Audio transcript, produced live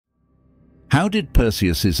How did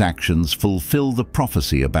Perseus's actions fulfill the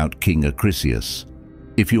prophecy about King Acrisius?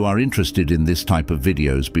 If you are interested in this type of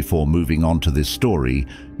videos before moving on to this story,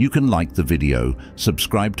 you can like the video,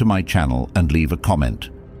 subscribe to my channel and leave a comment.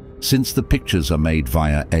 Since the pictures are made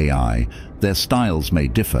via AI, their styles may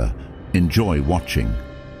differ. Enjoy watching.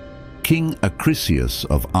 King Acrisius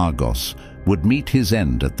of Argos would meet his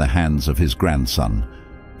end at the hands of his grandson.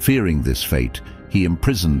 Fearing this fate, he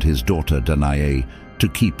imprisoned his daughter Danaë to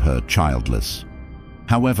keep her childless.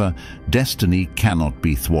 However, destiny cannot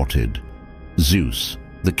be thwarted. Zeus,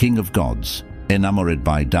 the king of gods, enamored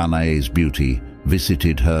by Danaë's beauty,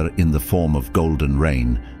 visited her in the form of golden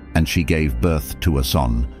rain, and she gave birth to a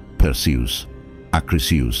son, Perseus.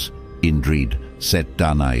 Acrisius, Indrid, set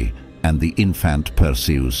Danaë and the infant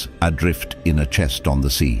Perseus adrift in a chest on the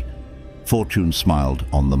sea. Fortune smiled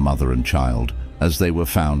on the mother and child as they were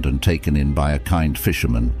found and taken in by a kind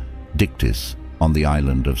fisherman, Dictys, on the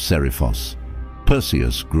island of Seriphos.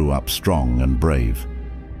 Perseus grew up strong and brave,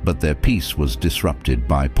 but their peace was disrupted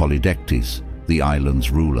by Polydectes, the island's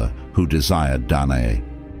ruler, who desired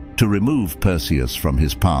Danaë. To remove Perseus from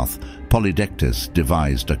his path, Polydectes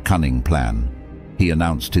devised a cunning plan. He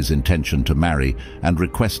announced his intention to marry and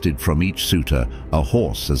requested from each suitor a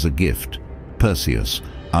horse as a gift. Perseus,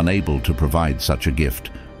 unable to provide such a gift,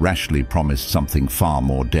 rashly promised something far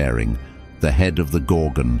more daring: the head of the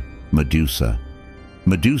Gorgon, Medusa.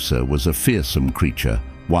 Medusa was a fearsome creature,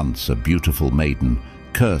 once a beautiful maiden,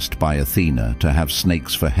 cursed by Athena to have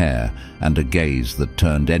snakes for hair and a gaze that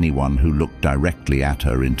turned anyone who looked directly at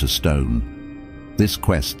her into stone. This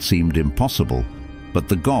quest seemed impossible, but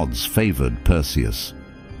the gods favored Perseus.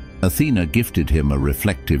 Athena gifted him a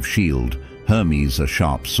reflective shield, Hermes a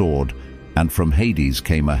sharp sword, and from Hades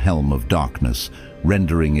came a helm of darkness,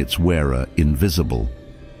 rendering its wearer invisible.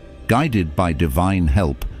 Guided by divine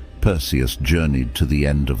help, Perseus journeyed to the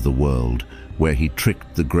end of the world, where he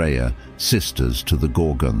tricked the Graea, sisters to the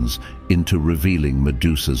Gorgons, into revealing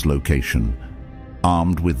Medusa's location.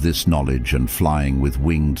 Armed with this knowledge and flying with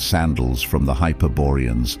winged sandals from the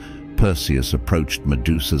Hyperboreans, Perseus approached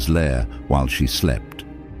Medusa's lair while she slept.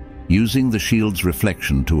 Using the shield's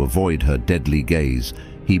reflection to avoid her deadly gaze,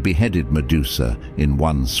 he beheaded Medusa in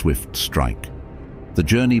one swift strike. The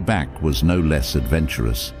journey back was no less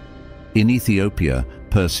adventurous. In Ethiopia,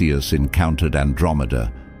 Perseus encountered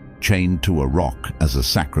Andromeda, chained to a rock as a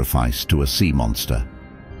sacrifice to a sea monster.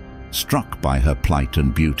 Struck by her plight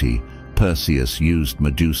and beauty, Perseus used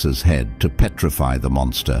Medusa's head to petrify the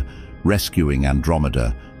monster, rescuing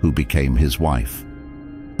Andromeda, who became his wife.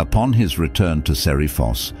 Upon his return to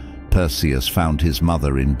Seriphos, Perseus found his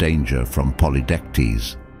mother in danger from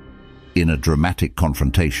Polydectes. In a dramatic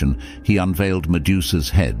confrontation, he unveiled Medusa's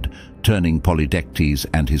head, turning Polydectes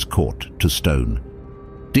and his court to stone.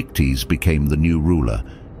 Dictys became the new ruler,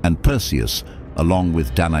 and Perseus, along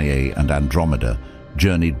with Danaë and Andromeda,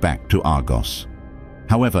 journeyed back to Argos.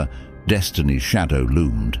 However, destiny's shadow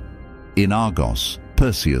loomed. In Argos,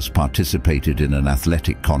 Perseus participated in an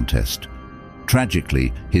athletic contest.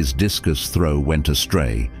 Tragically, his discus throw went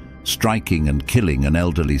astray, striking and killing an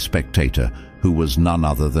elderly spectator who was none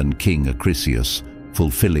other than King Acrisius,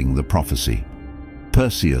 fulfilling the prophecy.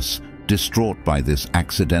 Perseus, distraught by this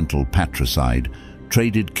accidental patricide,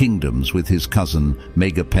 traded kingdoms with his cousin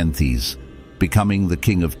Megapenthes, becoming the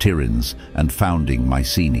king of Tiryns and founding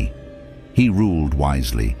Mycenae. He ruled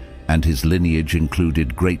wisely, and his lineage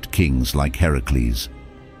included great kings like Heracles.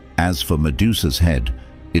 As for Medusa's head,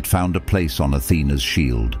 it found a place on Athena's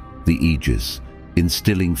shield, the Aegis,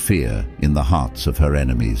 instilling fear in the hearts of her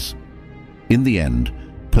enemies. In the end,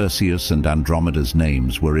 Perseus and Andromeda's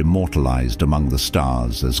names were immortalized among the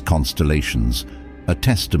stars as constellations, a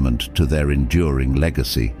testament to their enduring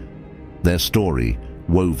legacy. Their story,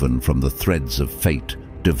 woven from the threads of fate,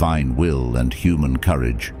 divine will, and human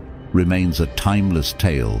courage, remains a timeless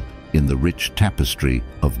tale in the rich tapestry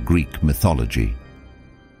of Greek mythology.